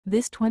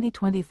This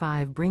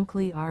 2025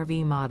 Brinkley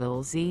RV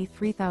Model Z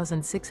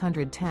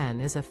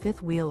 3610 is a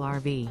fifth-wheel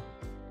RV.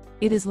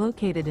 It is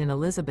located in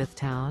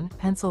Elizabethtown,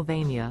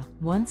 Pennsylvania,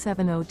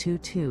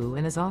 17022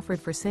 and is offered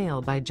for sale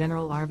by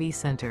General RV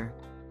Center.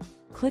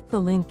 Click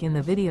the link in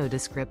the video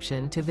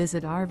description to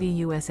visit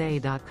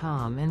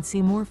RVUSA.com and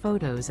see more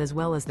photos as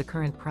well as the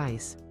current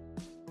price.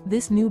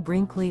 This new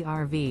Brinkley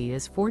RV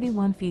is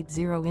 41 feet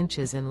 0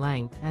 inches in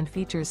length and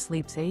features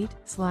sleeps 8,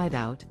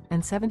 slide-out,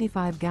 and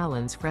 75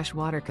 gallons fresh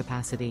water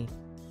capacity.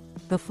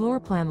 The floor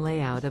plan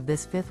layout of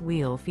this fifth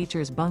wheel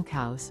features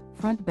bunkhouse,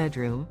 front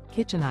bedroom,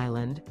 kitchen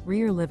island,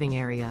 rear living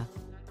area.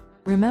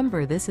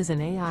 Remember, this is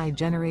an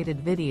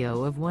AI-generated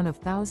video of one of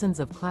thousands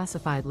of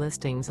classified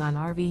listings on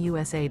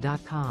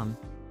RVUSA.com.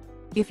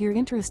 If you're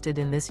interested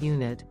in this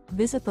unit,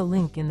 visit the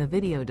link in the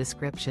video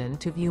description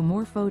to view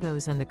more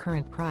photos and the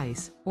current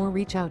price, or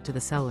reach out to the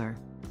seller.